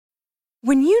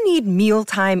When you need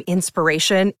mealtime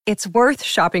inspiration, it's worth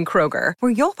shopping Kroger,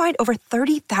 where you'll find over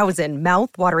 30,000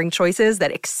 mouth-watering choices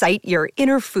that excite your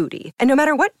inner foodie. And no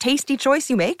matter what tasty choice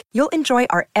you make, you'll enjoy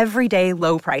our everyday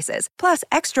low prices, plus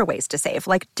extra ways to save,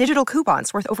 like digital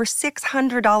coupons worth over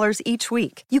 $600 each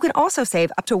week. You can also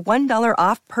save up to $1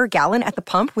 off per gallon at the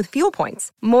pump with fuel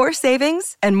points. More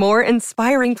savings and more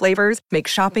inspiring flavors make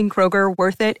shopping Kroger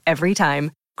worth it every time.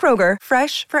 Kroger,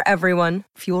 fresh for everyone.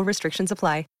 Fuel restrictions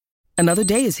apply. Another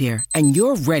day is here, and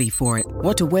you're ready for it.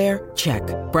 What to wear? Check.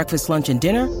 Breakfast, lunch, and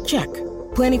dinner? Check.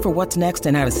 Planning for what's next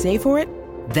and how to save for it?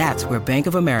 That's where Bank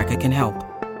of America can help.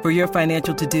 For your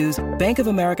financial to-dos, Bank of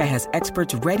America has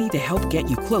experts ready to help get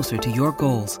you closer to your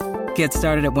goals. Get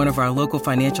started at one of our local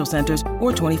financial centers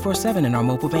or 24/7 in our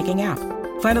mobile banking app.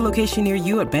 Find a location near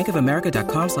you at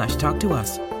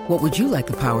bankofamerica.com/talktous. What would you like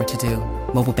the power to do?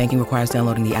 Mobile banking requires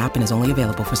downloading the app and is only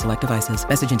available for select devices.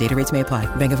 Message and data rates may apply.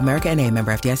 Bank of America N.A.,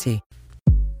 member FDIC.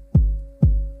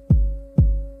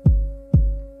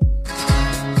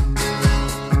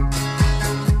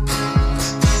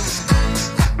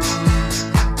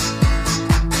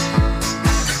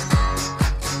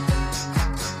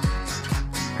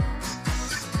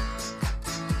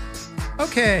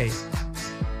 Okay.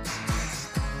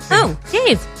 Oh,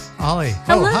 Dave. Holly.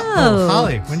 Hello. Oh,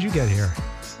 Holly, when did you get here?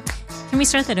 Can we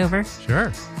start that over?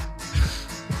 Sure.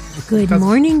 Good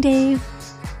morning, Dave.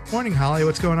 Morning, Holly.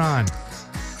 What's going on?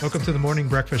 Welcome to the Morning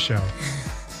Breakfast Show.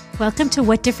 Welcome to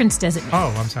What Difference Does It Make?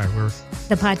 Oh, I'm sorry.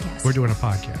 The podcast. We're doing a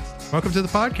podcast. Welcome to the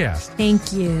podcast.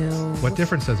 Thank you. What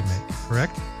difference does it make?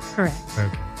 Correct? Correct.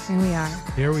 Okay. Here we are.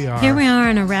 Here we are. Here we are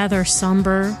on a rather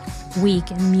somber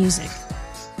week in music.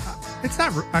 It's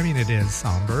not, I mean, it is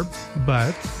somber,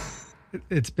 but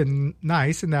it's been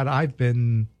nice in that I've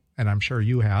been, and I'm sure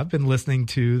you have, been listening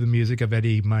to the music of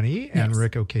Eddie Money and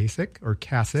Ric Ocasek, or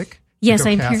Kasich. Yes,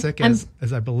 Ric I'm Ocasek, here.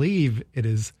 as I believe it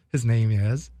is, his name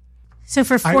is. So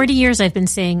for 40 years, I've been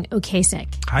saying Ocasek.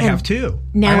 I have too.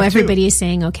 Now everybody is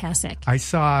saying Ocasek. I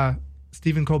saw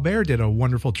Stephen Colbert did a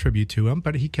wonderful tribute to him,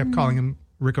 but he kept calling him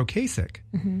Ric Ocasek.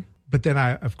 Mm-hmm. But then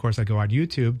I go on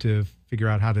YouTube to figure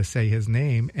out how to say his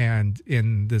name. And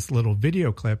in this little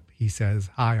video clip, he says,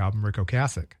 "Hi, I'm Ric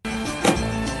Ocasek."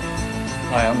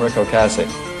 Hi, I'm Ric Ocasek,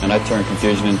 and I turn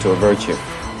confusion into a virtue.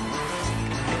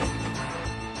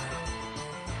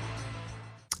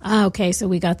 Okay, so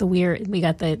we got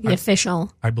the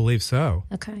official. I believe so.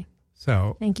 Okay.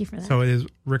 So thank you for that. So it is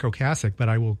Ric Ocasek, but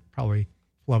I will probably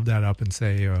flub that up and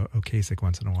say Ocasek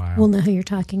once in a while. We'll know who you're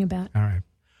talking about. All right.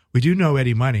 We do know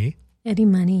Eddie Money. Eddie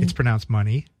Money. It's pronounced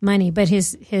Money. Money, but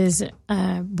his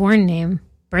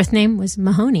birth name was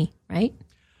Mahoney, right?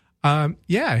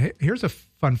 Yeah. Here's a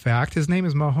fun fact. His name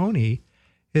is Mahoney.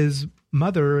 His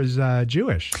mother is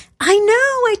Jewish. I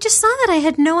know. I just saw that. I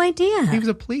had no idea. He was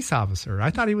a police officer.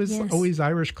 I thought he was always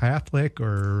Irish Catholic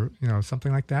or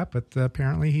something like that, but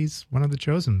apparently he's one of the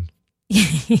chosen.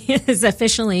 He is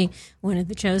officially one of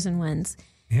the chosen ones.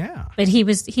 Yeah. But he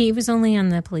was only on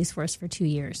the police force for 2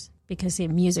 years because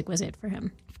music was it for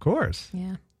him. Of course.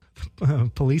 Yeah.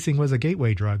 Policing was a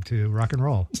gateway drug to rock and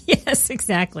roll. Yes,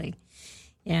 exactly.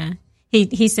 Yeah.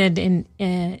 He said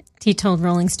he told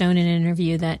Rolling Stone in an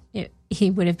interview that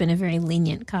he would have been a very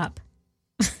lenient cop.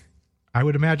 I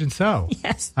would imagine so.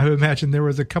 Yes. I would imagine there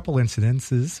was a couple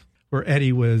incidences where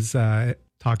Eddie was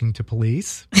talking to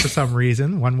police for some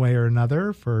reason, one way or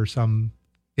another, for some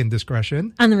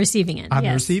indiscretion. On the receiving end. On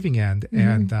the receiving end. Mm-hmm.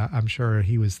 And I'm sure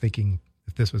he was thinking,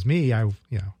 if this was me, I'd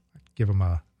give him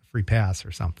a free pass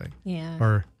or something. Yeah.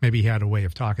 Or maybe he had a way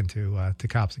of talking to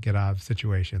cops to get out of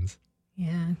situations.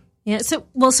 Yeah. Yeah. So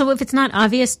if it's not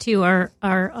obvious to our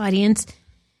audience,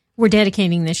 we're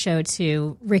dedicating this show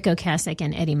to Ric Ocasek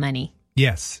and Eddie Money.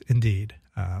 Yes, indeed.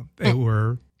 They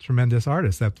were tremendous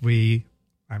artists that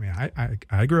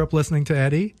I grew up listening to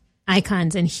Eddie.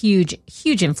 Icons and huge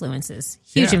influences.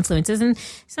 Influences. And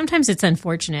sometimes it's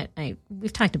unfortunate.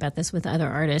 We've talked about this with other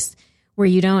artists where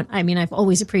I've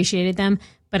always appreciated them,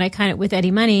 but I kind of, with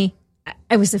Eddie Money,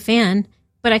 I was a fan,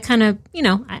 but I kind of, I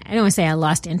don't want to say I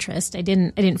lost interest. I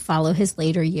didn't follow his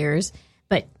later years,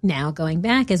 but now going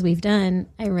back as we've done,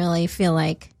 I really feel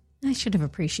like I should have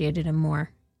appreciated him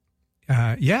more.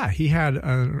 He had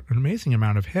an amazing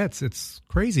amount of hits. It's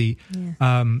crazy.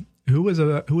 Yeah. Who was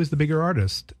the bigger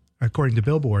artist according to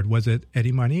Billboard? Was it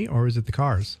Eddie Money or was it the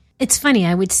Cars? It's funny.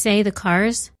 I would say the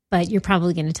Cars, but you're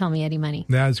probably going to tell me Eddie Money.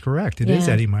 That is correct. It is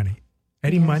Eddie Money.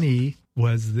 Eddie Money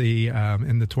was the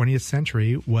in the 20th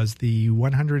century was the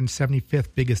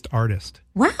 175th biggest artist.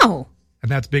 Wow. And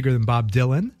that's bigger than Bob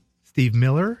Dylan, Steve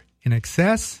Miller,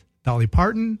 INXS, Dolly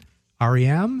Parton,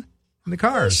 R.E.M., and the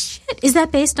Cars. Shit. Is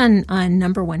that based on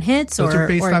number one hits? Those are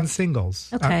based on singles.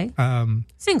 Okay.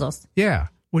 Singles. Yeah,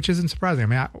 which isn't surprising. I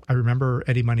mean, I remember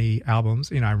Eddie Money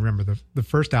albums. I remember the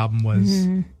first album was,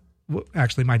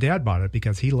 actually my dad bought it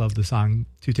because he loved the song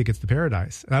 2 Tickets to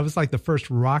Paradise. That was like the first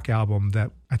rock album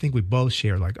that I think we both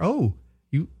shared. Like, oh,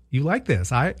 you like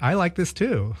this. I like this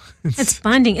too. It's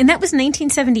bonding. And that was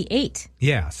 1978.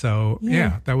 Yeah. So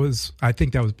I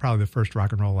think that was probably the first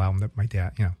rock and roll album that my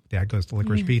dad, Dad Goes to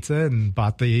Licorice Pizza and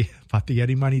bought the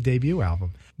Eddie Money debut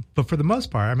album. But for the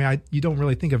most part, I mean, you don't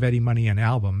really think of Eddie Money in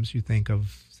albums. You think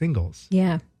of singles.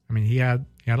 Yeah. I mean, he had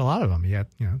a lot of them. He had,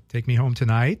 Take Me Home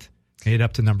Tonight, made it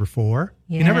up to number 4.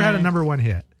 Yeah. He never had a number 1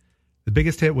 hit. The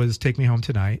biggest hit was Take Me Home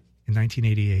Tonight in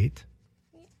 1988.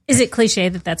 Is it cliche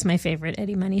that that's my favorite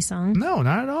Eddie Money song? No,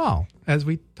 not at all. As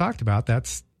we talked about,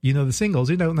 that's, the singles.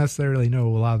 You don't necessarily know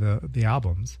a lot of the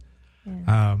albums.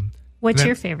 Yeah. What's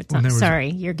your favorite song? Sorry,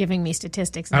 you're giving me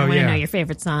statistics. I want to know your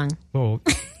favorite song. Well,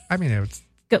 I mean,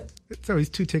 it's always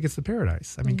 2 Tickets to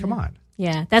Paradise. I mean, come on.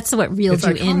 Yeah, that's what reeled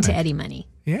you into Eddie Money.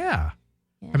 Yeah.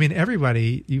 I mean,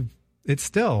 everybody, it's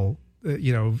still,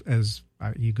 as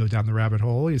you go down the rabbit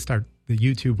hole, you start the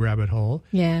YouTube rabbit hole.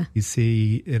 Yeah. You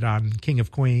see it on King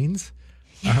of Queens.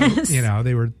 Yes.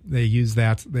 They used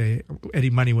that. Eddie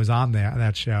Money was on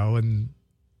that show, and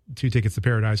 2 Tickets to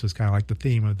Paradise was kind of like the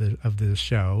theme of the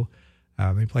show.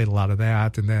 They played a lot of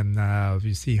that, and then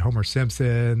you see Homer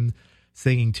Simpson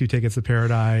singing 2 Tickets to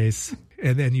Paradise,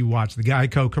 and then you watch the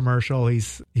Geico commercial.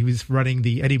 He was running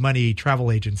the Eddie Money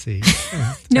travel agency.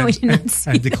 No, we did not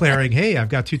see and declaring, "Hey, I've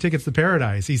got 2 Tickets to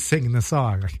Paradise." He's singing the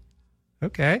song. Like,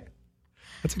 okay,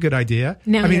 that's a good idea.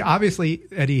 No, I mean, obviously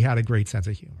Eddie had a great sense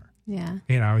of humor.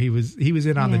 Yeah, he was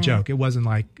in on the joke. It wasn't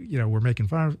like we're making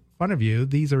fun of you.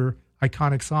 These are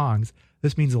iconic songs.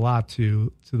 This means a lot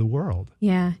to the world.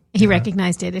 Yeah, he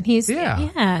recognized it, and he's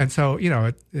And so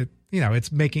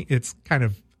it's kind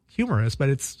of humorous, but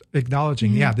it's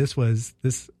acknowledging this was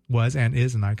and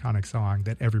is an iconic song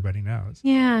that everybody knows.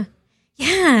 Yeah.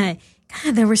 God,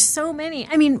 there were so many.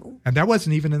 I mean, and that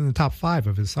wasn't even in the top 5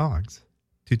 of his songs.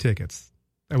 2 Tickets.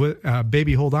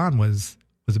 Baby Hold On was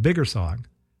a bigger song.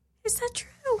 Is that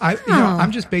true?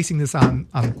 I'm just basing this on.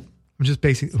 We'll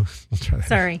try that.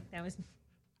 Sorry, that was.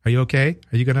 Are you okay?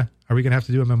 Are we gonna have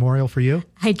to do a memorial for you?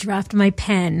 I dropped my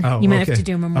pen. You might have to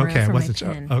do a memorial for my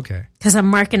pen. Okay. Because I'm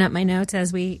marking up my notes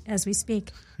as we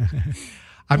speak.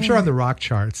 I'm sure on the rock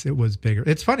charts it was bigger.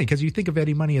 It's funny because you think of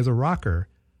Eddie Money as a rocker,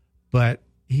 but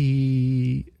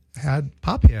he had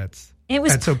pop hits.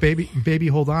 So Baby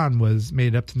Hold On was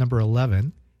made up to number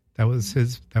 11. That was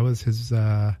his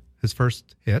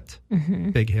first hit,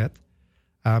 big hit.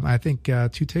 I think 2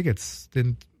 Tickets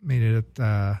made it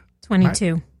at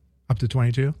 22. Up to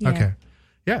 22? Yeah. Okay.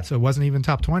 Yeah, so it wasn't even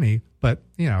top 20, but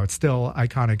it's still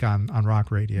iconic on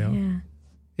rock radio. Yeah.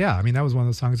 Yeah, I mean that was one of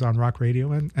the songs on rock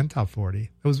radio and top 40.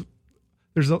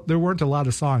 There weren't a lot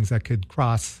of songs that could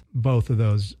cross both of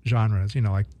those genres,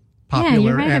 like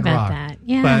popular and rock. That.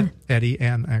 Yeah. But Eddie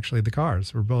and actually the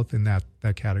Cars were both in that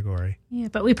category. Yeah,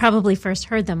 but we probably first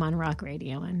heard them on rock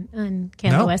radio on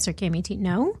KLOS or KMET.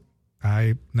 No?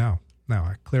 I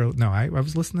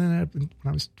was listening when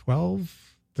I was 12,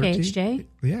 13. KHJ?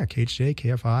 Yeah, KHJ,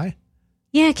 KFI.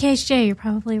 Yeah, KHJ, you're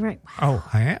probably right. Wow. Oh,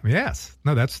 I am. Yes.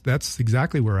 No, that's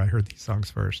exactly where I heard these songs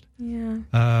first. Yeah.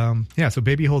 So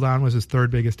Baby Hold On was his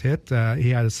 3rd biggest hit.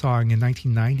 He had a song in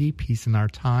 1990, Peace in Our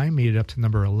Time, made it up to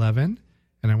number 11.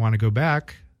 And I Want to Go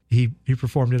Back. He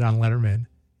performed it on Letterman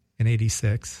in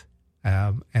 86.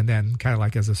 And then kind of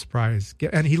like as a surprise,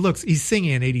 and he's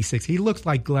singing in 86. He looks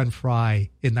like Glenn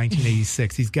Frey in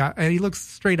 1986. He looks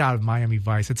straight out of Miami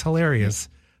Vice. It's hilarious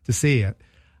to see it.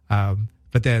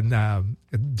 But then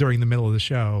during the middle of the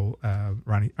show,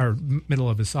 middle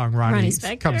of his song, Ronnie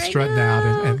comes strutting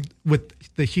out and with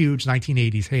the huge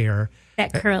 1980s hair.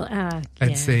 That curl,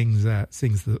 and sings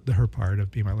her part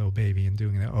of "Be My Little Baby" and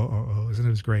doing the oh, and it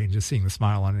was great. And just seeing the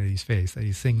smile on Eddie's face that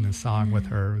he's singing this song with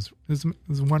her was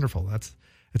wonderful. That's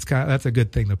a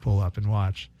good thing to pull up and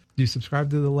watch. Do you subscribe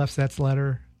to the Lefsetz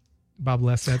letter, Bob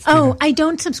Lefsetz? Oh, I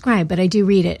don't subscribe, but I do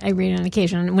read it. I read it on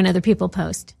occasion when other people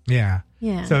post. Yeah.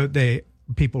 So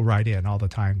people write in all the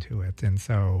time to it, and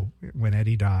so when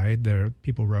Eddie died,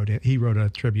 people wrote in. He wrote a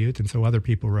tribute, and so other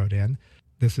people wrote in.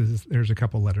 There's a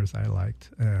couple letters I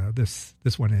liked. This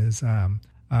one is,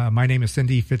 my name is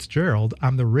Cindy Fitzgerald.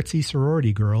 I'm the ritzy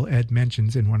sorority girl Ed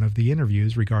mentions in one of the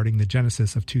interviews regarding the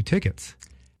genesis of 2 Tickets.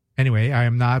 Anyway, I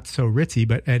am not so ritzy,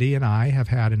 but Eddie and I have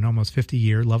had an almost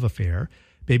 50-year love affair.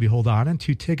 Baby Hold On and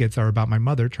 2 Tickets are about my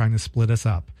mother trying to split us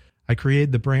up. I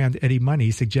created the brand Eddie Money,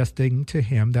 suggesting to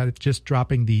him that just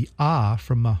dropping the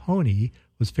from Mahoney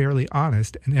was fairly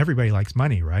honest, and everybody likes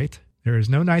money, right? There is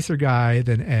no nicer guy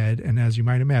than Ed, and as you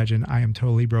might imagine, I am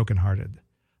totally brokenhearted.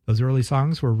 Those early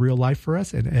songs were real life for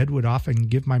us, and Ed would often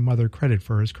give my mother credit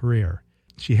for his career.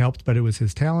 She helped, but it was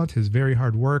his talent, his very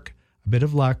hard work, a bit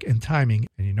of luck, and timing.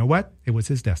 And you know what? It was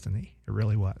his destiny. It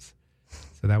really was.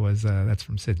 So that's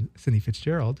from Sidney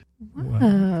Fitzgerald, who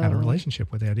had a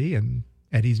relationship with Eddie and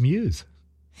Eddie's muse.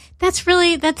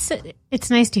 It's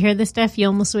nice to hear this stuff. You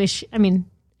almost wish,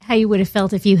 how you would have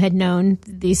felt if you had known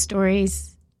these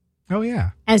stories. Oh,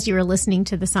 yeah. As you were listening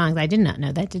to the songs. I did not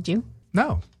know that, did you?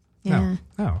 No. Yeah.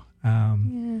 No.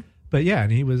 But yeah,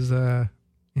 and he was, there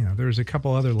was a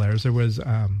couple other letters. There was,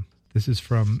 this is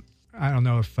from, I don't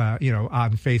know if, on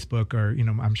Facebook or,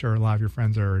 I'm sure a lot of your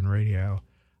friends are in radio.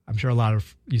 I'm sure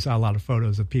you saw a lot of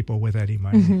photos of people with Eddie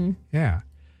Money. Mm-hmm. Yeah.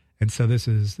 And so this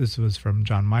was from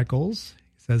John Michaels.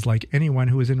 He says, like anyone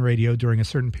who was in radio during a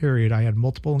certain period, I had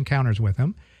multiple encounters with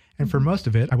him. And for most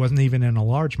of it, I wasn't even in a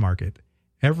large market.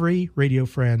 Every radio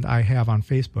friend I have on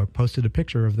Facebook posted a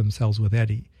picture of themselves with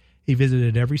Eddie. He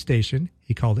visited every station.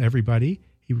 He called everybody.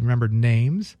 He remembered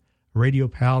names. A radio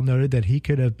pal noted that he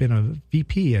could have been a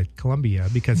VP at Columbia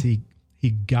because he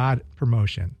got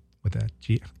promotion with a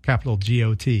capital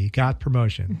G-O-T, got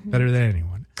promotion better than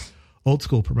anyone. Old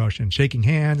school promotion, shaking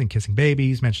hands and kissing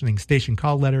babies, mentioning station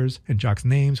call letters and jocks'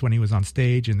 names when he was on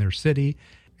stage in their city,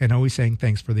 and always saying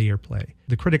thanks for the airplay.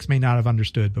 The critics may not have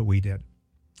understood, but we did.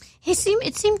 It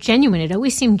seemed genuine. It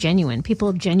always seemed genuine.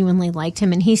 People genuinely liked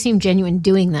him, and he seemed genuine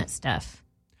doing that stuff.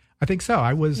 I think so.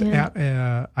 I was at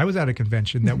a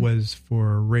convention that was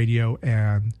for radio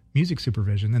and music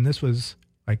supervision, and this was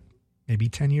like maybe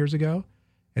 10 years ago.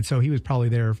 And so he was probably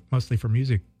there mostly for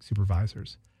music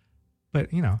supervisors. But,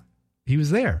 he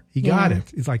was there. He got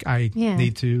it. It's like, I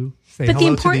need to say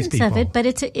hello to these people. But the importance of it, but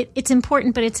it's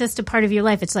important, but it's just a part of your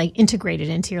life. It's like integrated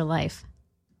into your life.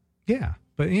 Yeah.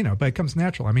 But, but it comes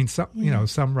natural.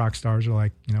 Some rock stars are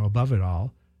like, above it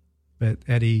all. But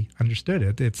Eddie understood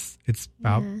it. It's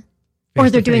about or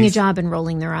they're doing a job and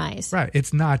rolling their eyes. Right.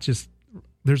 It's not just,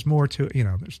 there's more to it.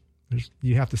 There's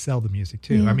you have to sell the music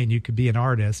too. Yeah. You could be an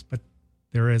artist, but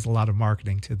there is a lot of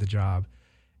marketing to the job.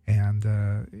 And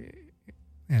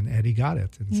Eddie got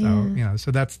it. And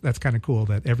so that's kind of cool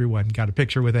that everyone got a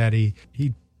picture with Eddie.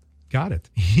 He got it.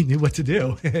 He knew what to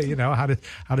do,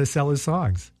 how to sell his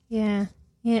songs. Yeah.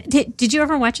 Yeah. Did you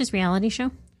ever watch his reality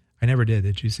show? I never did.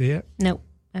 Did you see it? Nope.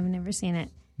 I've never seen it.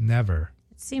 Never.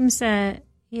 It seems, I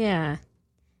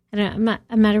don't know.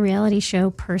 I'm not a reality show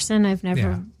person. I've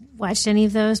never watched any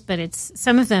of those, but it's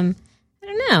some of them. I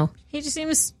don't know. He just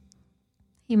seems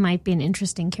he might be an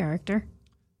interesting character.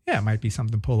 Yeah, it might be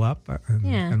something to pull up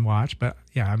and watch. But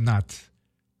yeah, I'm not.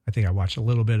 I think I watched a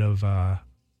little bit of. I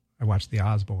watched the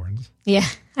Osbournes. Yeah,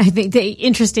 I think they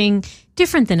interesting,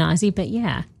 different than Ozzy, but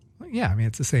yeah. Yeah,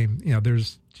 it's the same.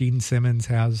 There's Gene Simmons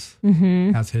has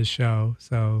his show.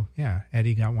 So yeah,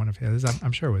 Eddie got one of his.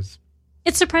 I'm sure it was.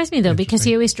 It surprised me though because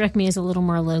he always struck me as a little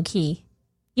more low key.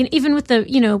 Even with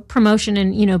the promotion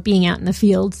and being out in the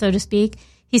field, so to speak,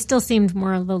 he still seemed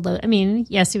more of a low.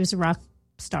 Yes, he was a rock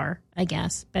star, I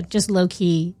guess, but just low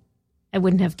key. I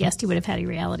wouldn't have guessed he would have had a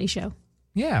reality show.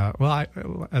 Yeah, well,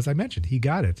 as I mentioned, he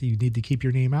got it. You need to keep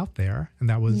your name out there, and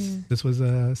this was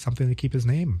something to keep his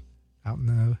name out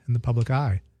in the public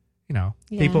eye.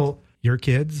 People, your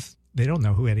kids, they don't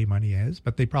know who Eddie Money is,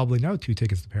 but they probably know 2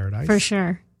 Tickets to Paradise for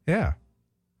sure. Yeah,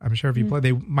 I'm sure if you play,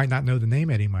 they might not know the name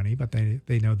Eddie Money, but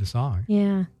they know the song.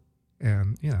 Yeah,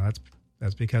 and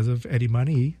that's because of Eddie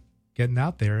Money getting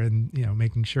out there and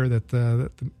making sure that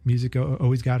the music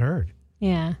always got heard.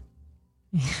 Yeah,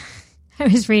 I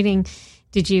was reading.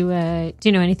 Do you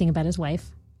know anything about his wife?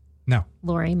 No,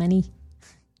 Lori Money,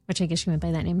 which I guess she went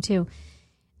by that name too.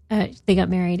 They got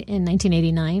married in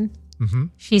 1989. Mm-hmm.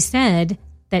 She said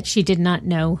that she did not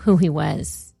know who he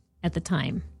was at the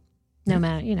time. No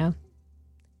matter,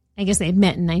 I guess they had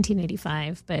met in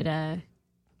 1985, but I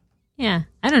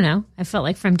don't know. I felt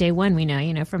like from day one we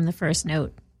know, from the first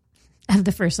note of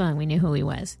the first song, we knew who he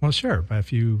was. Well, sure, but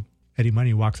if Eddie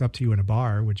Money walks up to you in a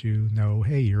bar, would you know,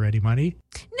 hey, you're Eddie Money?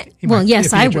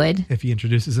 Yes, I would. If he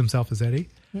introduces himself as Eddie.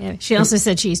 Yeah. She also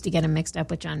said she used to get him mixed up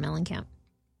with John Mellencamp.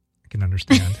 I can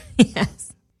understand.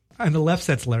 Yes. On the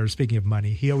Lefsetz letter, speaking of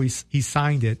money, he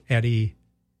signed it Eddie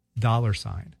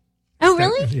 $. Oh,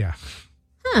 really? Yeah.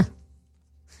 Huh.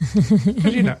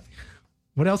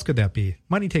 What else could that be?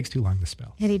 Money takes too long to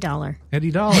spell. Eddie Dollar.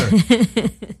 Eddie Dollar.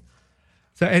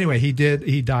 So anyway, he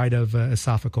died of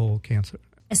esophageal cancer.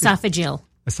 Esophageal.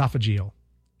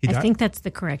 I think that's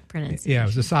the correct pronunciation. Yeah,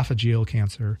 it was esophageal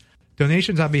cancer.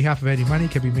 Donations on behalf of Eddie Money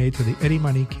can be made to the Eddie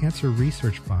Money Cancer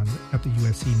Research Fund at the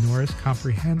USC Norris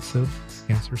Comprehensive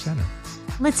Cancer Center.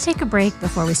 Let's take a break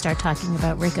before we start talking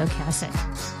about Ric Ocasek.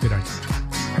 Good idea.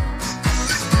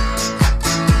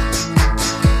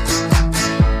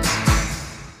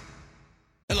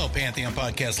 Hello, Pantheon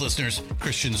Podcast listeners.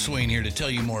 Christian Swain here to tell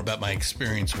you more about my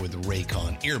experience with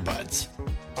Raycon earbuds.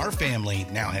 Our family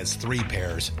now has 3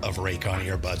 pairs of Raycon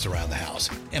earbuds around the house,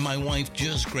 and my wife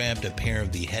just grabbed a pair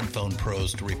of the Headphone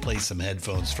Pros to replace some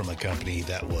headphones from a company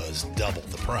that was double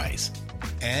the price.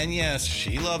 And yes,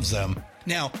 she loves them.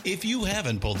 Now, if you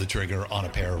haven't pulled the trigger on a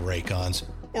pair of Raycons,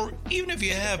 or even if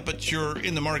you have, but you're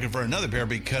in the market for another pair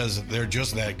because they're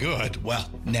just that good, well,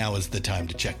 now is the time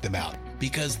to check them out,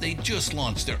 because they just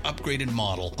launched their upgraded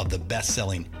model of the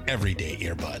best-selling everyday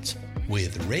earbuds.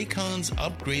 With Raycon's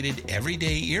upgraded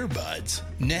everyday earbuds,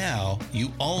 now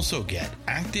you also get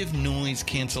active noise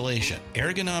cancellation,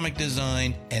 ergonomic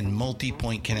design, and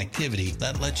multi-point connectivity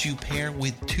that lets you pair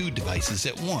with 2 devices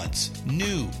at once.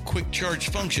 New quick charge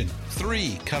function,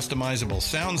 3 customizable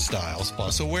sound styles,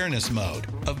 plus awareness mode.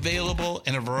 Available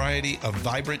in a variety of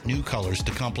vibrant new colors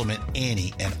to complement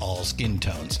any and all skin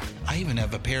tones. I even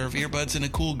have a pair of earbuds in a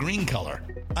cool green color.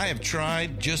 I have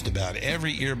tried just about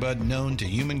every earbud known to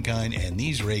humankind, and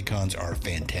these Raycons are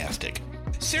fantastic.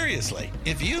 Seriously,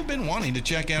 if you've been wanting to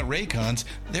check out Raycons,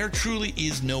 there truly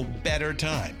is no better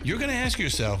time. You're going to ask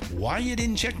yourself why you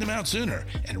didn't check them out sooner,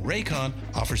 and Raycon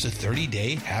offers a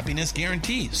 30-day happiness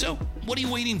guarantee. So what are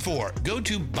you waiting for? Go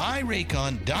to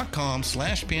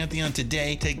buyraycon.com/Pantheon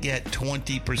today to get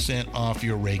 20% off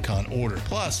your Raycon order,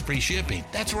 plus free shipping.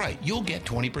 That's right, you'll get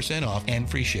 20% off and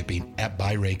free shipping at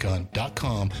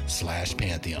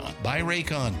buyraycon.com/Pantheon.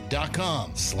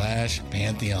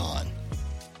 buyraycon.com/Pantheon.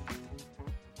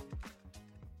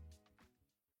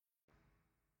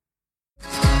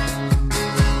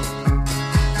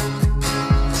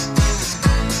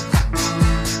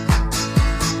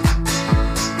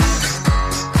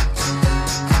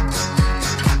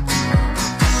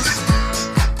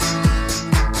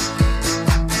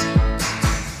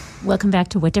 Welcome back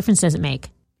to What Difference Does It Make?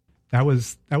 That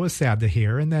was sad to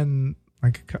hear. And then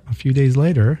like a few days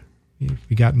later,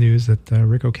 we got news that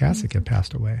Ric Ocasek had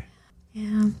passed away.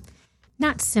 Yeah.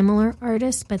 Not similar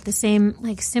artists, but the same,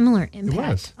 like similar impact. It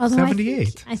was. Although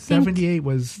 78. I think 78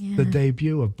 was the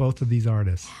debut of both of these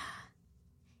artists.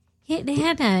 They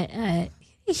had a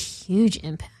huge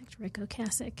impact, Ric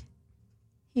Ocasek.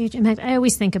 Huge impact. I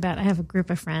always think about, I have a group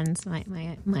of friends,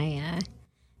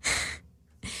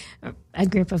 a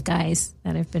group of guys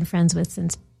that I've been friends with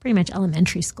since pretty much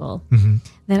elementary school,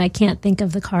 that I can't think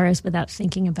of the Cars without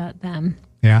thinking about them.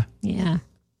 Yeah. Yeah.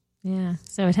 Yeah.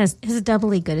 So it has a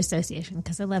doubly good association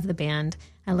because I love the band.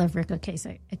 I love Ric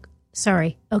Ocasek's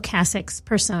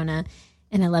persona,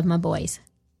 and I love my boys.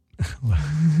 All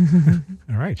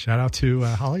right. Shout out to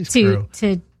Holly's crew.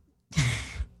 To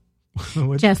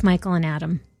Jeff, Michael, and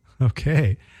Adam.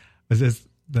 Okay. Was this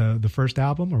the first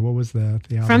album, or what was the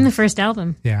album? From the first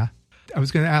album. Yeah. I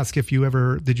was going to ask if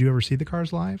did you ever see the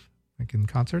Cars live? Like in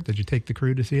concert? Did you take the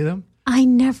crew to see them? I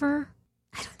don't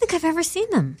think I've ever seen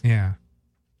them. Yeah.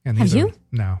 And have you?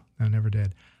 No, I never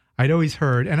did. I'd always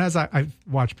heard, and as I've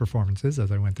watched performances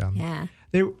as I went down,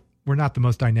 they were not the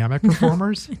most dynamic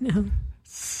performers. No.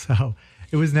 So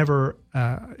it was never,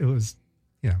 it was,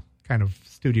 kind of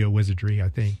studio wizardry, I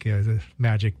think, the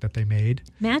magic that they made.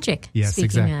 Magic. Yes,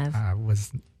 exactly.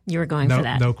 You were going for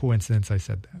that. No coincidence I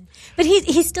said that. But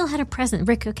he still had a presence.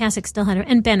 Ric Ocasek still had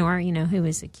and Ben Orr, who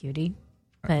was a cutie.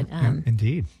 But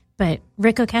indeed. But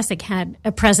Ric Ocasek had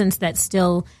a presence that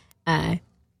still, it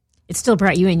still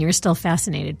brought you in. You were still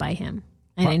fascinated by him.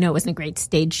 And I know it wasn't a great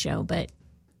stage show, but.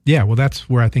 Yeah, well, that's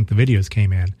where I think the videos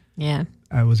came in. Yeah.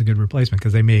 It was a good replacement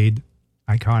because they made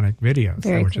iconic videos.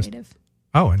 Very creative.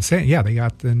 Insane. Yeah, they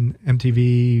got the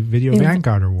MTV Video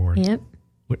Vanguard Award. Yep.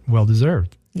 Well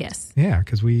deserved. Yes. Yeah,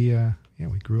 because we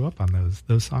grew up on those.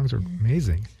 Those songs are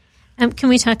amazing. Can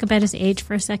we talk about his age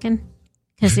for a second?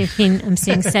 Because I'm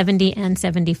seeing 70 and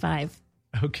 75.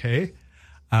 Okay.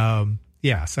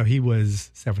 So he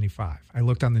was 75. I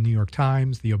looked on the New York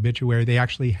Times, the obituary. They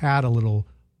actually had a little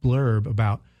blurb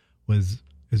about was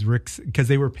Rick's, because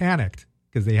they were panicked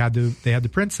because they had to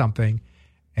print something,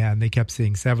 and they kept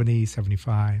seeing 70,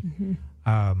 75.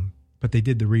 But they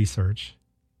did the research,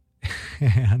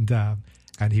 and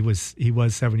he was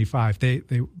 75. They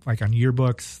like on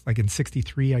yearbooks, like in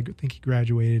 63, I think he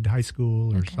graduated high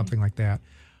school or something like that,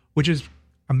 which is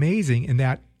amazing in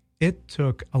that it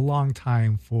took a long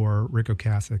time for Ric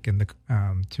Ocasek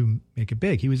to make it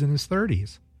big. He was in his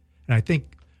 30s, and I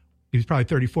think he was probably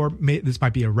 34. This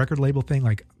might be a record label thing.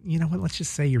 Like, you know what? Let's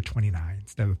just say you're 29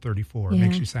 instead of 34. It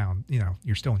makes you sound,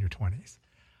 you're still in your 20s.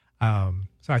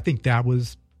 So I think that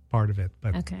was part of it.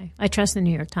 But okay, I trust the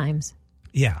New York Times.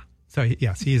 Yeah. So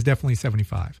yes, he is definitely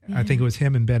 75. Yeah. I think it was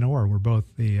him and Ben Orr were both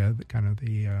the kind of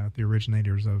the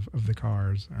originators of the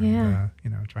Cars. And,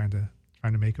 trying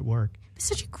to make it work. It's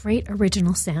such a great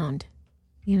original sound.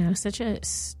 Such a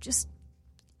just.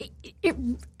 I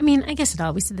mean, I guess it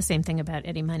always said the same thing about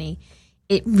Eddie Money.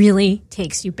 It really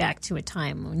takes you back to a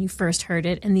time when you first heard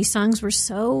it, and these songs were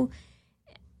so.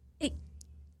 You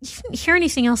didn't hear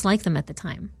anything else like them at the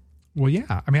time. Well,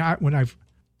 yeah. I mean, when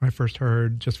I first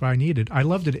heard Just What I Needed, I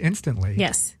loved it instantly.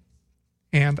 Yes.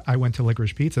 And I went to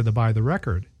Licorice Pizza to buy the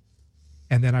record,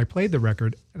 and then I played the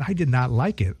record, and I did not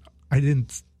like it.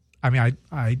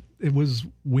 It was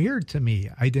weird to me.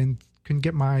 Couldn't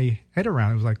get my head around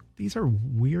it. It was like, these are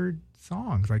weird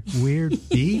songs, like weird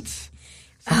beats.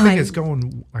 Something is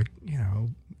going like,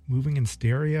 moving in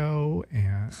stereo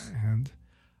and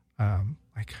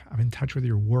like I'm in touch with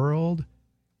your world.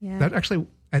 Yeah. That actually,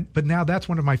 but now that's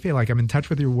one of my favorite. Like I'm in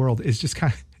touch with your world is just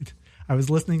kind of, I was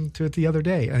listening to it the other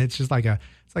day and it's just like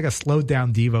it's like a slowed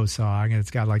down Devo song and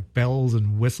it's got like bells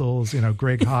and whistles.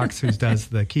 Greg Hawkes, who does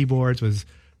the keyboards, was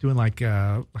doing like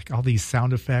all these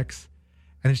sound effects.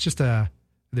 And it's just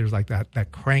there's like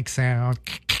that crank sound,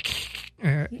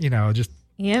 just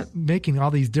making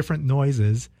all these different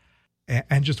noises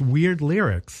and just weird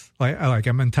lyrics. Like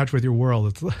I'm in touch with your world.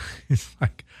 It's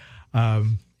like,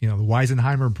 the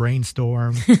Weisenheimer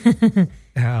brainstorm.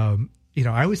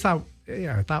 I always thought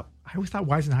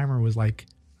Weisenheimer was like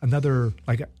another,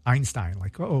 like Einstein.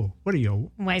 Like, oh, what are you?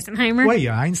 Weisenheimer? What are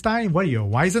you, Einstein? What are you,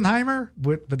 Weisenheimer?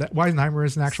 But that Weisenheimer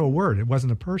is an actual word. It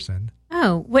wasn't a person.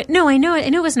 Oh, what? No, I know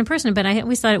it wasn't a person, but I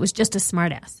always thought it was just a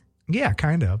smartass. Yeah,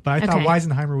 kind of. But I thought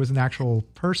Weisenheimer was an actual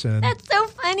person. That's so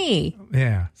funny.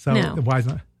 Yeah. So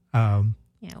Weisenheimer.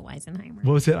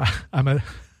 What was it? I'm a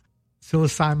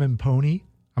psilocybin pony.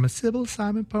 I'm a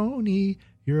psilocybin pony.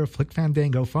 You're a flick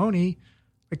fandango phony.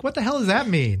 Like, what the hell does that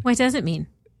mean? What does it mean?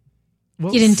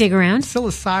 Well, you didn't dig around?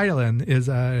 Psilocybin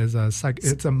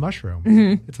it's a mushroom.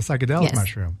 Mm-hmm. It's a psychedelic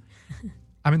mushroom.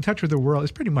 I'm in touch with the world.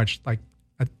 It's pretty much like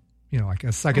a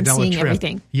psychedelic I'm seeing trip.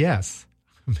 Everything. Yes.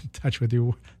 I'm in touch with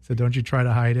you. So don't you try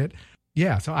to hide it.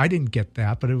 Yeah. So I didn't get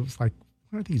that, but it was like,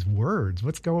 what are these words?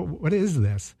 What is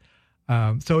this?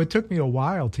 So it took me a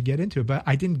while to get into it, but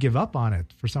I didn't give up on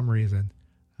it for some reason.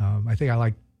 I think I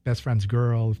like Best Friend's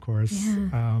Girl, of course.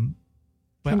 Yeah.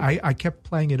 But I kept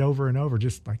playing it over and over,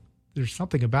 just like there's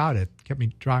something about it kept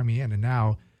me drawing me in. And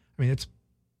now, I mean, it's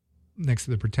next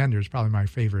to The Pretenders, probably my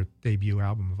favorite debut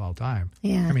album of all time.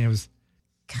 Yeah. I mean, it was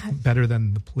better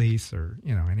than The Police or,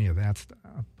 any of that stuff.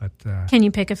 But can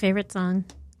you pick a favorite song?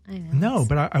 I know. No,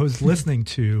 but I was listening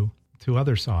to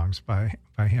other songs by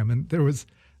him, and there's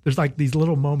like these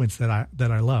little moments that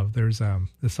I love. There's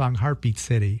the song Heartbeat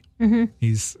City. Mm-hmm.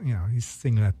 He's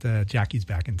singing that Jackie's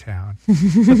back in town.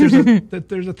 But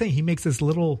there's a thing. He makes this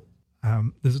little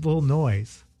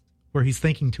noise where he's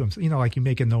thinking to himself. Like you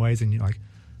make a noise and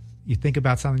you think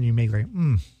about something, you make like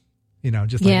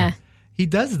just like that. He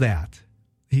does that.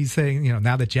 He's saying,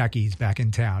 now that Jackie's back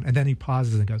in town, and then he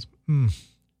pauses and goes, and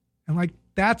like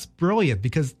that's brilliant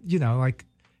because like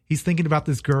he's thinking about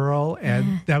this girl,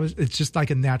 and it's just like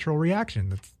a natural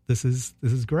reaction. This is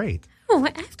great. Oh,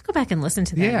 I have to go back and listen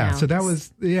to that. Yeah, now. so that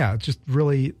was just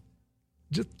really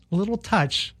just a little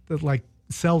touch that like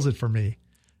sells it for me.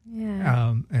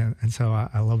 Yeah, and so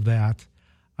I love that.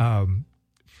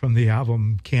 From the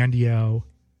album Candio,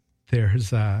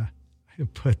 there's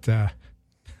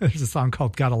there's a song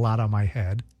called "Got a Lot on My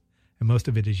Head," and most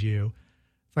of it is you.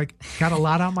 It's like got a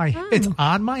lot on my head. It's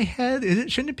on my head.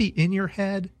 Shouldn't it be in your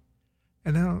head?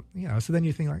 And then so then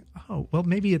you think like, oh, well,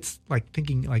 maybe it's like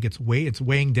thinking like it's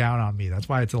weighing down on me. That's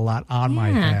why it's a lot on my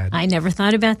head. I never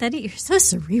thought about that. You're so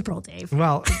cerebral, Dave.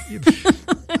 Well,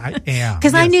 I am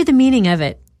because I knew the meaning of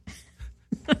it.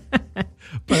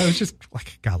 But I was just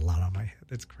like, got a lot on my head.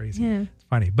 It's crazy. Yeah. It's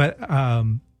funny, but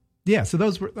so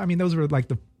those were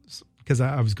like because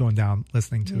I was going down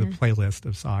listening to the playlist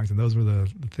of songs, and those were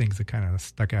the things that kind of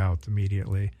stuck out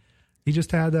immediately. He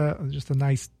just had just a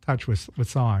nice touch with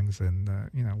songs, and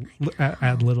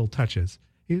add little touches.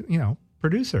 He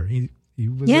producer. He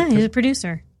was he's a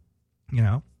producer.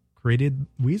 Created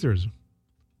Weezer's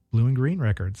Blue and Green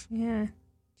records. Yeah. Do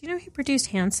you know he produced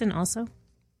Hanson also?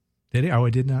 Did he? Oh,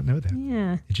 I did not know that.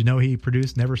 Yeah. Did you know he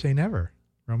produced Never Say Never,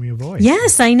 Romeo Voice?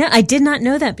 Yes, I know. I did not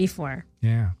know that before.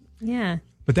 Yeah. Yeah.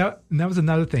 But that was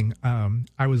another thing.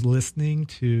 I was listening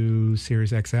to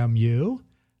Sirius XMU,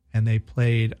 and they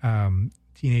played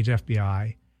Teenage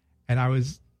FBI,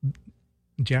 and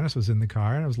Janice was in the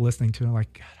car, and I was listening to it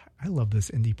like, God, I love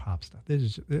this indie pop stuff.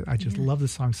 I just love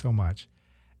this song so much.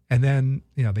 And then,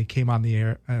 they came on the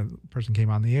air, a person came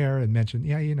on the air and mentioned,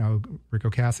 Ric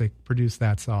Ocasek produced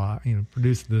that song,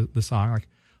 produced the song. Like,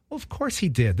 well, of course he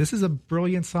did. This is a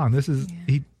brilliant song.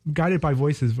 He Guided by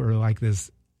Voices were like this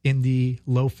indie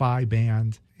lo-fi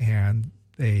band, and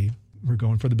they were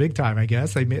going for the big time, I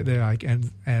guess.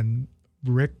 And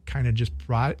Rick kind of just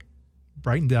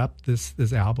brightened up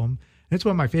this album. And it's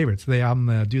one of my favorites. The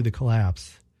album, Do the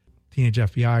Collapse, Teenage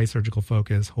FBI, Surgical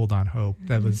Focus, Hold On Hope.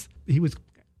 He was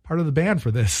part of the band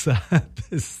for this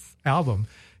this album,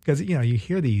 because you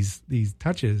hear these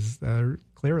touches that are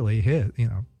clearly hit,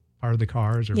 part of the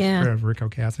Cars or part of Ric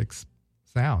Ocasek's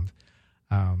sound,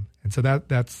 and so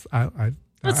that's I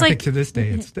think to this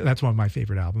day that's one of my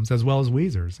favorite albums, as well as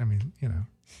Weezer's. I mean,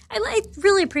 I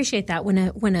really appreciate that when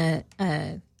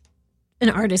an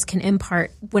artist can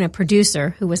impart, when a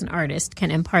producer who was an artist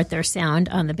can impart their sound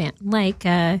on the band, like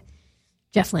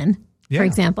Jeff Lynne. For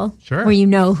example, sure.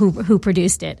 Where who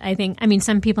produced it. I mean,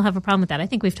 some people have a problem with that. I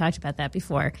think we've talked about that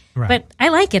before. Right. But I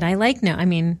like it.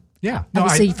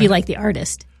 Obviously you feel like the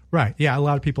artist. Right. Yeah, a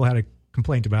lot of people had a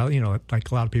complaint about it. Like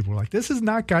a lot of people were like, this is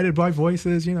not Guided by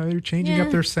Voices. They're changing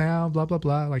up their sound, blah, blah,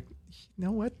 blah. Like, you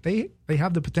know what? They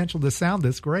have the potential to sound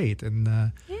this great.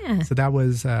 And so that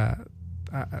was, I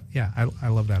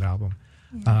love that album.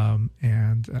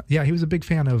 Yeah. He was a big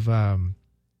fan of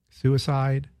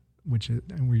Suicide. Were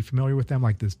you familiar with them,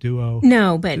 like this duo?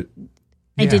 No, but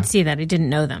I did see that. I didn't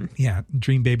know them. Yeah,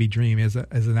 Dream Baby Dream is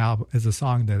an album, is a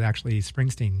song that actually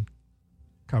Springsteen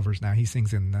covers now. He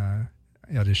sings in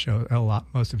at his show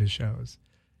most of his shows.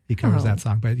 He covers that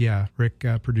song. But yeah, Rick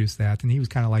produced that, and he was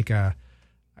kind of like a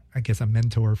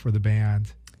mentor for the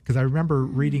band, because I remember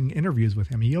reading interviews with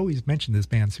him. He always mentioned this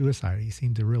band Suicide. He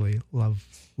seemed to really love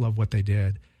what they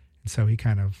did, and so he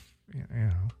kind of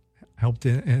helped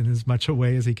in as much a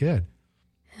way as he could.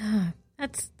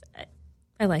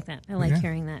 I like that. I like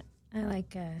hearing that. I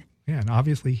like. And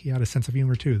obviously he had a sense of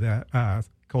humor too. That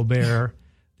Colbert,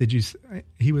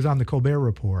 he was on the Colbert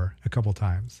Report a couple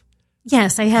times.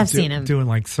 Yes, I have seen him doing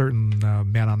like certain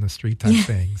man on the street type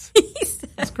things.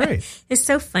 It's great. It's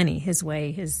so funny, his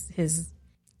way, his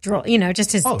droll,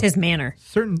 just his manner.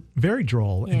 Certain very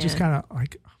droll, and just kind of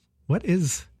like, what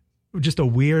is just a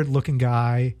weird looking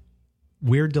guy.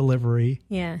 Weird delivery.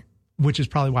 Yeah. Which is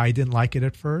probably why I didn't like it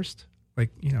at first. Like,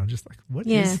 just like, what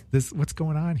is this? What's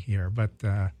going on here? But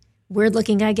weird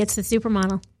looking guy gets the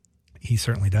supermodel. He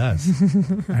certainly does.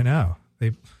 I know.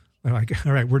 They're like,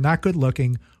 all right, we're not good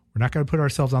looking. We're not going to put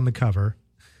ourselves on the cover.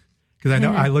 Because I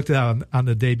know I looked at it on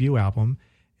the debut album.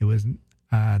 It was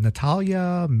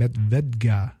Natalia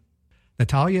Medvedeva.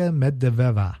 Natalia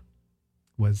Medvedeva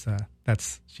was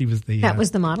she was the that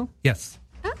was the model? Yes.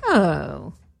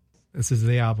 Oh. This is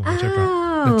the album which I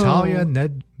brought. Natalia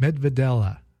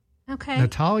Medvedeva. Okay.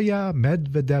 Natalia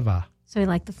Medvedeva. So we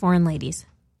like the foreign ladies.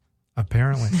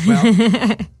 Apparently.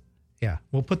 Well, yeah.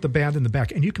 We'll put the band in the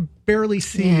back. And you can barely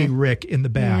see Rick in the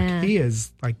back. Yeah. He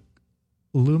is like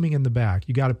looming in the back.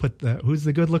 You got to put who's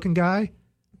the good looking guy?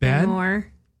 Ben? Moore.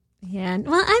 Yeah.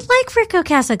 Well, I like Ric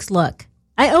Ocasek's look.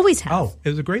 I always have. Oh, it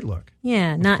was a great look.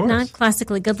 Yeah. Not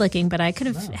classically good looking, but I could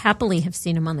have happily have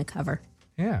seen him on the cover.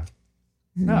 Yeah.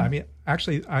 No, I mean,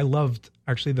 actually, I loved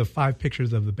the 5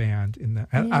 pictures of the band in the.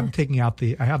 I'm taking out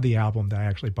I have the album that I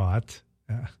actually bought.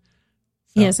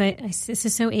 Yes, this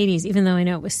is so 80s, even though I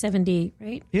know it was 70,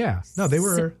 right? Yeah, no, they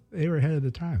were ahead of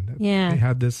the time. They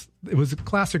had this. It was a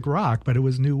classic rock, but it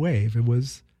was new wave. It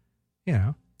was,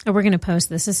 Oh, we're gonna post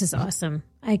this. This is awesome.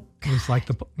 It was like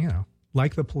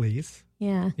the Police.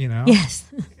 Yeah.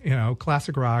 Yes.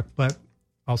 Classic rock, but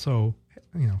also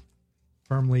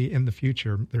firmly in the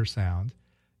future their sound.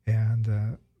 And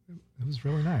it was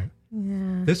really nice.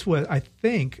 Yeah. This was, I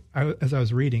think, as I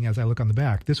was reading, as I look on the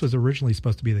back, this was originally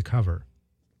supposed to be the cover.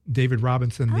 David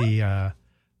Robinson,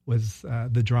 was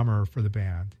the drummer for the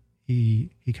band.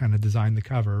 He kind of designed the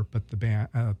cover, but the band,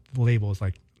 the label was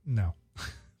like, no.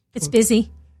 It's busy.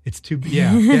 It's too,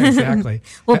 yeah, exactly.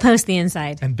 We'll post the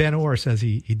inside. And Ben Orr says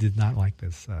he did not like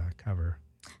this cover.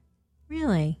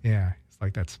 Really? Yeah, it's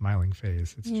like that smiling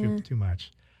face. It's too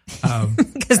much.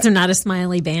 Because they're not a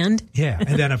smiley band. Yeah,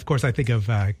 and then of course I think of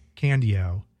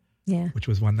Candio, which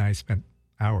was one that I spent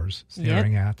hours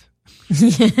staring at.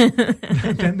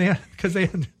 Then because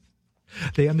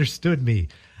they understood me.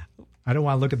 I don't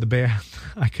want to look at the band.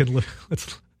 I could look,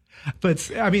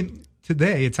 but I mean,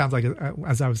 today it sounds like,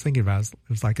 as I was thinking about it, it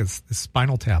was like a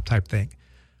Spinal Tap type thing.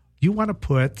 You want to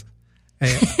put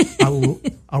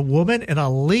a woman in a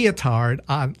leotard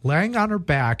laying on her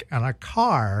back on a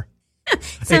car.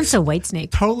 Sounds so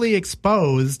Whitesnake. Totally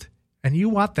exposed, and you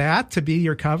want that to be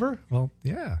your cover? Well,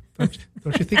 yeah. Don't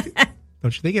you think?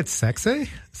 Don't you think it's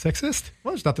sexist?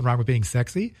 Well, there's nothing wrong with being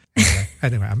sexy.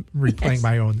 Anyway, I'm replaying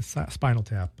my own Spinal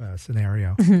Tap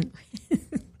scenario.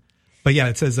 But yeah,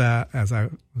 it says, as I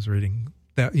was reading,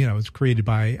 that, it was created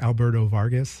by Alberto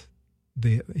Vargas.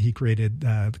 He created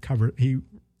the cover. You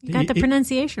got the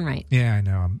pronunciation right. Yeah, I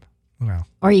know. Well,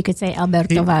 or you could say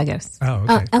Alberto Vargas. Oh,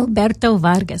 okay. Alberto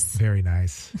Vargas. Very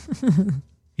nice.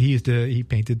 He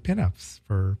painted pinups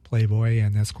for Playboy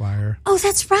and Esquire. Oh,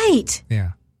 that's right.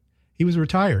 Yeah. He was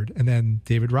retired. And then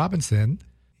David Robinson,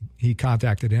 he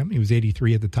contacted him. He was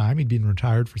 83 at the time. He'd been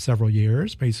retired for several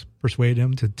years, but he persuaded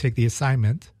him to take the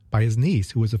assignment by his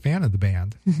niece, who was a fan of the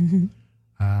band.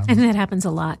 I think that happens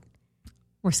a lot,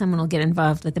 where someone will get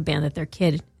involved with the band that their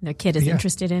kid is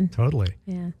interested in. Totally.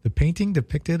 Yeah. The painting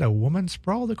depicted a woman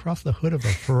sprawled across the hood of a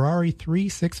Ferrari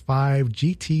 365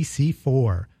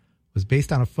 GTC4. Was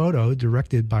based on a photo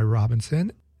directed by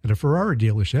Robinson at a Ferrari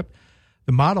dealership.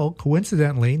 The model,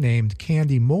 coincidentally named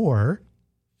Candy Moore,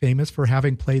 famous for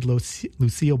having played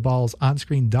Lucille Ball's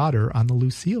on-screen daughter on the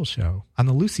Lucy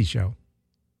Show,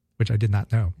 which I did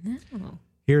not know. No.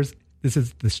 This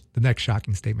is the next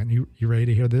shocking statement. You ready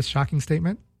to hear this shocking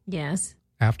statement? Yes.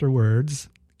 Afterwards,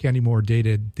 Candy Moore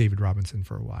dated David Robinson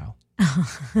for a while.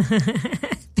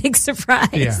 Big surprise.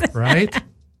 Yeah, right?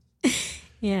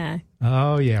 Yeah.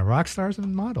 Oh, yeah. Rock stars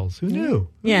and models. Who knew?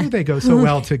 Yeah. Who knew they go so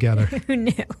well together? Who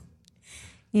knew?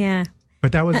 Yeah.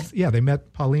 But that was,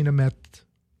 Paulina met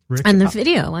Rick. On the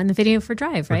video for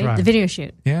Drive, right? Drive. The video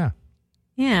shoot. Yeah.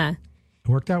 Yeah. It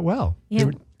worked out well. Yeah.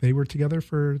 They were together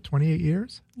for 28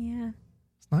 years. Yeah.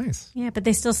 It's nice. Yeah, but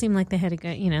they still seem like they had a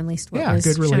good, at least what good was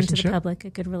shown to relationship. the public,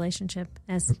 a good relationship.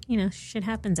 As, shit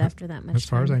happens after that much As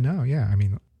far as I know, yeah. I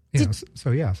mean,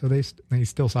 so they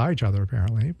still saw each other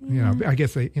apparently. Yeah. I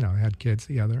guess they had kids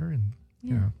together, and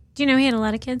Do you know he had a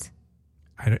lot of kids?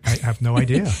 I have no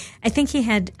idea. I think he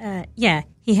had,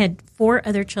 he had 4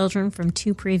 other children from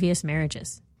 2 previous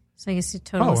marriages. So I guess a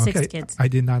total of 6 kids. I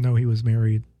did not know he was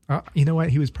married. You know what?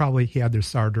 He had their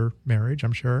starter marriage,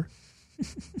 I'm sure,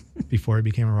 before he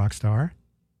became a rock star.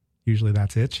 Usually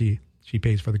that's it. She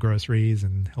pays for the groceries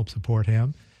and helps support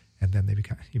him. And then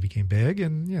he became big,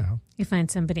 and you find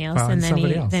somebody else, and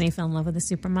then he fell in love with a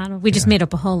supermodel. We just made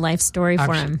up a whole life story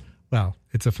for him. Well,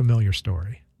 it's a familiar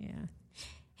story. Yeah.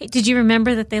 Hey, did you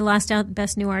remember that they lost out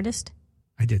Best New Artist?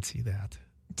 I did see that.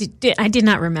 I did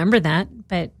not remember that,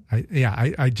 but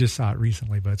I just saw it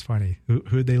recently. But it's funny.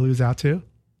 Who'd they lose out to?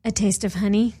 A Taste of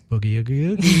Honey. Boogie Oogie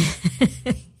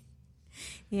Oogie.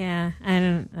 Yeah, I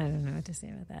don't know what to say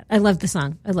about that. I love the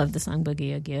song.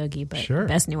 Boogie Oogie Oogie. But sure.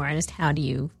 Best New Artist. How do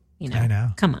you? I know.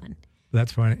 Come on.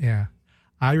 That's funny. Yeah.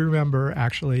 I remember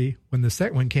actually when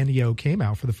Candy O came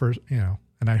out for the first, and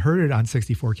I heard it on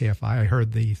 64 KFI. I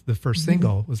heard the first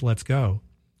single was Let's Go,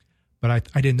 but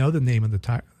I didn't know the name of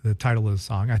the title of the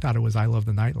song. I thought it was I Love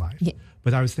the Nightlife. Yeah.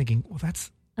 But I was thinking, well, that's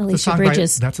Alicia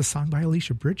Bridges. That's a song by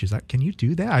Alicia Bridges. Can you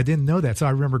do that? I didn't know that. So I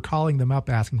remember calling them up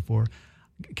asking for,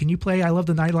 can you play I Love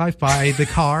the Nightlife by The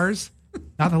Cars?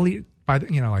 Not the by the,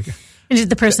 And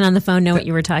did the person on the phone know what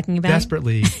you were talking about?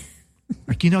 Desperately.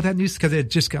 that news, because it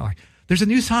just got there's a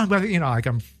new song, but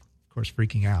I'm of course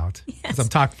freaking out because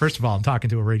first of all, I'm talking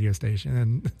to a radio station,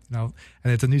 and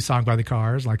and it's a new song by The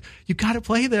Cars. Like, you got to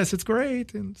play this; it's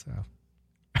great. And so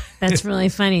that's really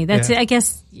funny. That's I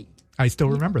guess I still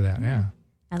remember that. Yeah,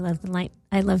 I love the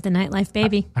nightlife,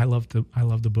 baby. I love the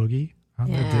boogie on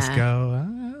the disco.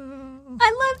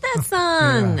 I love that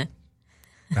song. Yeah.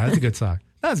 That's a good song.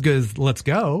 Not as good as Let's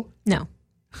Go. No.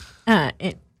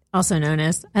 It also known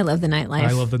as I Love the Nightlife.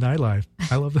 I Love the Nightlife.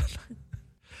 I love the.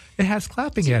 It has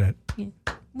clapping in it.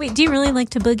 Yeah. Wait, do you really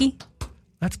like to boogie?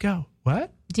 Let's go.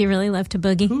 What? Do you really love to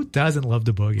boogie? Who doesn't love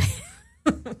to boogie?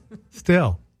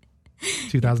 Still.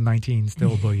 2019,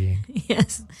 still boogieing.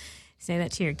 Yes. Say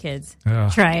that to your kids.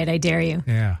 Ugh. Try it, I dare you.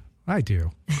 Yeah, I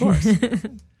do. Of course.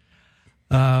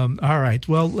 All right.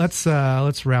 Well, let's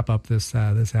wrap up this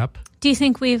ep. Do you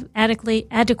think we've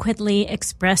adequately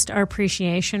expressed our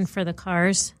appreciation for the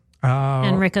Cars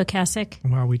and Ric Ocasek?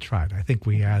 Well, we tried. I think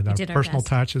we had a personal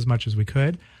touch as much as we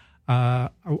could.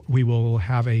 We will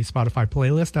have a Spotify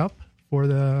playlist up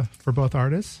for both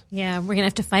artists. Yeah, we're gonna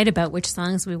have to fight about which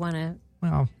songs we want to.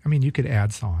 Well, I mean, you could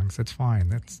add songs. That's fine.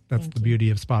 That's the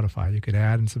beauty of Spotify. You could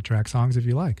add and subtract songs if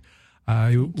you like.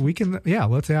 We can. Yeah,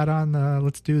 let's add on.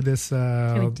 Let's do this.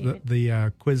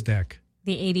 The quiz deck.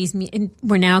 The 80s.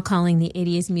 We're now calling the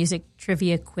 80s music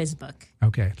trivia quiz book.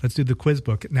 Okay, let's do the quiz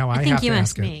book. Now I think have you to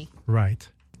asked ask it. me. Right.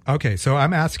 Okay, so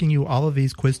I'm asking you all of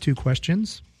these quiz 2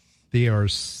 questions. They are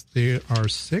 6.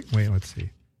 Wait, let's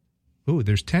see. Ooh,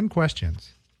 there's 10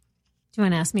 questions. Do you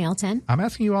want to ask me all 10? I'm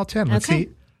asking you all 10. Let's Okay.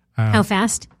 see. How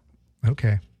fast?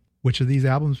 Okay. Which of these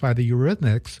albums by the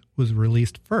Eurythmics was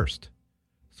released first?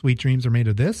 Sweet Dreams Are Made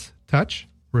of This, Touch,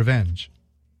 Revenge.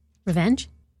 Revenge?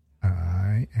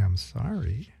 I am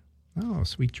sorry. Oh,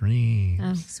 Sweet Dreams.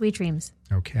 Oh, Sweet Dreams.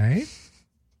 Okay.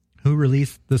 Who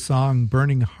released the song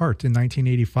Burning Heart in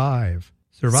 1985?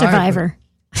 Survivor.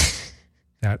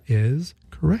 That is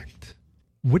correct.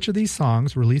 Which of these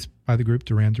songs released by the group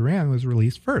Duran Duran was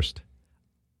released first?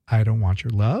 I Don't Want Your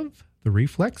Love, The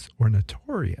Reflex, or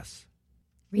Notorious?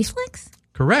 Reflex?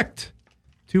 Correct.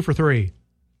 2 for 3.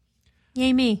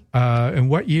 Yay me. In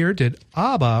what year did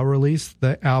ABBA release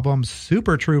the album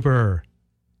Super Trooper?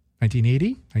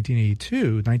 1980,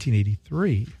 1982,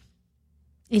 1983?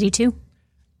 82.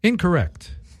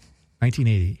 Incorrect.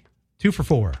 1980. 2 for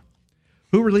 4.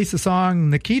 Who released the song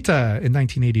Nikita in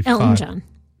 1985? Elton John.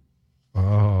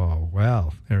 Oh,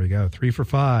 well, there we go. 3 for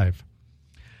 5.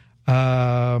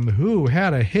 Who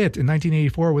had a hit in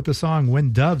 1984 with the song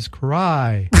When Doves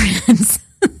Cry? Prince.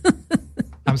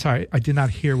 I'm sorry, I did not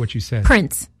hear what you said.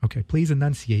 Prince. Okay, please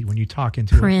enunciate when you talk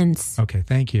into Prince. it. Okay,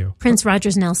 thank you. Prince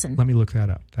Rogers Nelson. Let me look that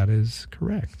up. That is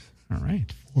correct. All right,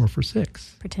 4 for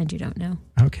 6. Pretend you don't know.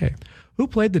 Okay. Who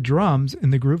played the drums in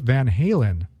the group Van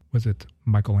Halen? Was it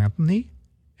Michael Anthony,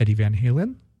 Eddie Van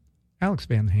Halen, Alex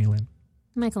Van Halen?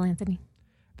 Michael Anthony.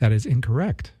 That is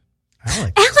incorrect.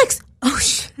 Alex. Alex! Oh,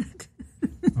 shit.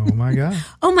 Oh, my God.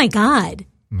 Oh, my God.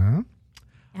 No.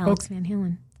 Alex Van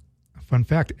Halen. Fun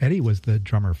fact, Eddie was the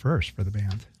drummer first for the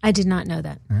band. I did not know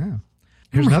that. Yeah.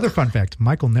 Here's another fun fact.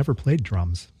 Michael never played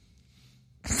drums.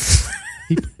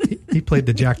 He played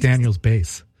the Jack Daniels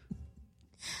bass.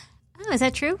 Oh, is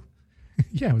that true?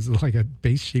 Yeah, it was like a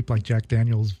bass shaped like Jack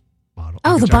Daniels bottle.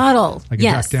 Oh, like the bottle. Like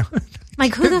yes. a Jack Daniels.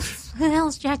 Like, who the hell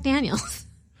is Jack Daniels?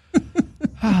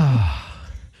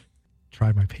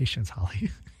 Try my patience, Holly.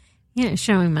 Yeah,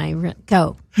 showing my...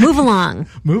 Go. Move along.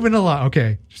 Moving along.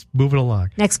 Okay, just moving along.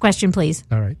 Next question, please.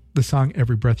 All right. The song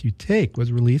Every Breath You Take was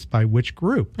released by which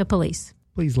group? The Police.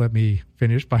 Please let me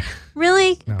finish by...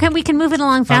 Really? No. We can move it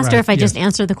along faster if I just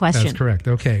answer the question. That's correct.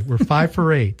 Okay, we're 5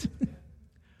 for 8.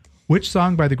 Which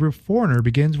song by the group Foreigner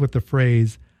begins with the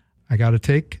phrase, I got to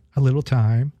take a little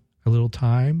time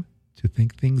to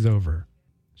think things over?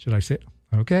 Should I say?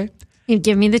 Okay. You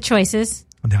give me the choices.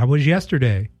 And that was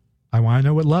Yesterday. I Want to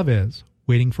Know What Love Is.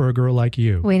 Waiting for a Girl Like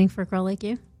You. Waiting for a Girl Like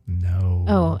You? No.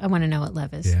 Oh, I Want to Know What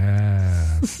Love Is.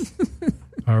 Yes.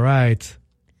 All right.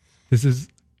 This is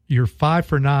your 5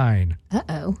 for 9.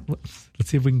 Uh-oh. Let's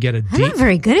see if we can get a D. I'm not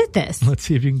very good at this. Let's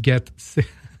see if you can get...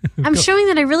 I'm showing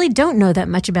that I really don't know that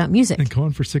much about music. And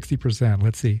going for 60%.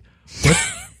 Let's see.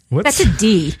 What's That's a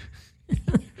D.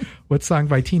 What song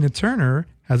by Tina Turner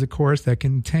has a chorus that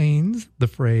contains the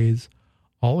phrase,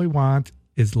 all we want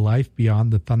is life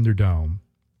beyond the Thunderdome?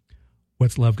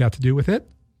 What's love got to do with it?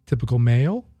 Typical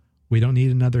male. We don't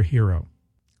need another hero.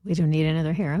 We don't need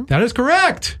another hero. That is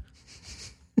correct.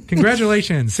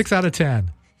 Congratulations. 6 out of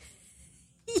 10.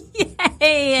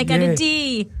 Yay, I got Yay. a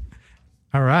D.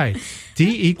 All right.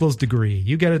 D equals degree.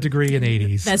 You get a degree in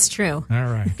 80s. That's true. All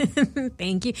right.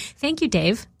 Thank you. Thank you,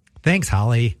 Dave. Thanks,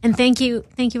 Holly. And thank you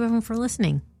everyone for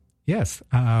listening. Yes.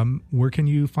 Where can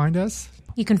you find us?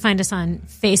 You can find us on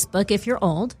Facebook if you're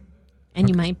old, and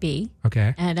you might be,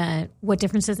 Okay. at What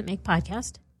Difference Does It Make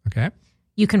podcast. Okay.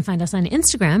 You can find us on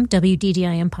Instagram,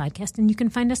 WDDIM podcast, and you can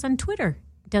find us on Twitter,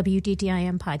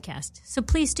 WDDIM podcast. So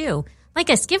please do. Like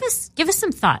us, give us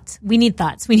some thoughts. We need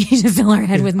thoughts. We need to fill our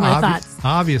head with more thoughts.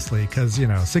 Obviously, because,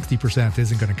 60%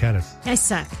 isn't going to cut it. I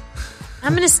suck.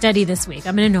 I'm going to study this week.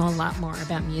 I'm going to know a lot more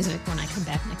about music when I come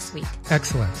back next week.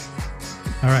 Excellent.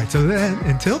 All right. So then,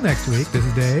 until next week, this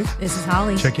is Dave. This is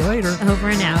Holly. Check you later. Over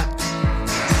and out.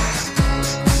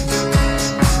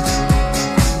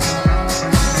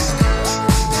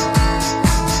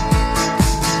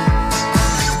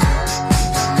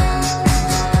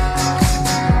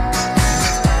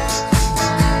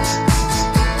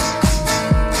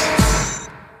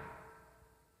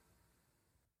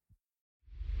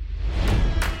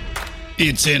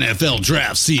 It's NFL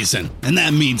draft season, and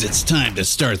that means it's time to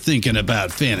start thinking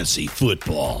about fantasy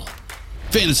football.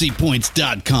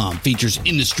 FantasyPoints.com features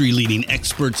industry-leading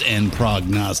experts and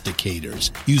prognosticators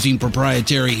using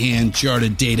proprietary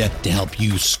hand-charted data to help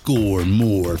you score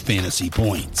more fantasy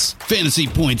points.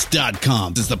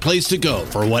 FantasyPoints.com is the place to go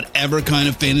for whatever kind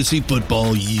of fantasy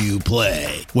football you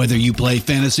play. Whether you play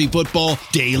fantasy football,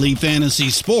 daily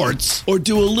fantasy sports, or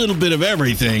do a little bit of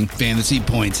everything, Fantasy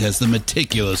Points has the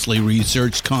meticulously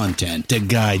researched content to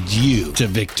guide you to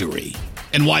victory.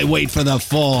 And why wait for the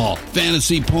fall?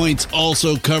 Fantasy Points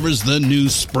also covers the new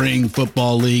spring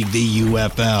football league, the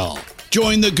UFL.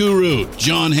 Join the guru,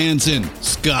 John Hansen,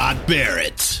 Scott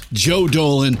Barrett, Joe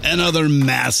Dolan, and other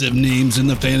massive names in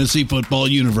the fantasy football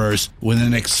universe with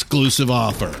an exclusive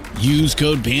offer. Use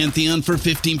code Pantheon for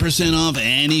 15% off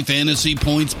any Fantasy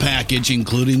Points package,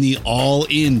 including the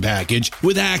all-in package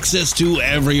with access to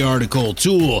every article,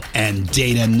 tool, and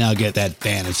data nugget that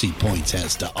Fantasy Points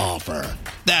has to offer.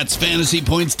 That's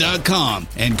fantasypoints.com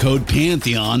and code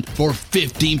Pantheon for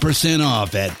 15%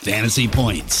 off at Fantasy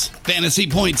Points.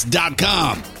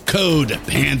 Fantasypoints.com, code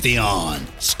Pantheon.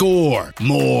 Score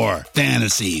more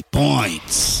fantasy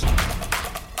points.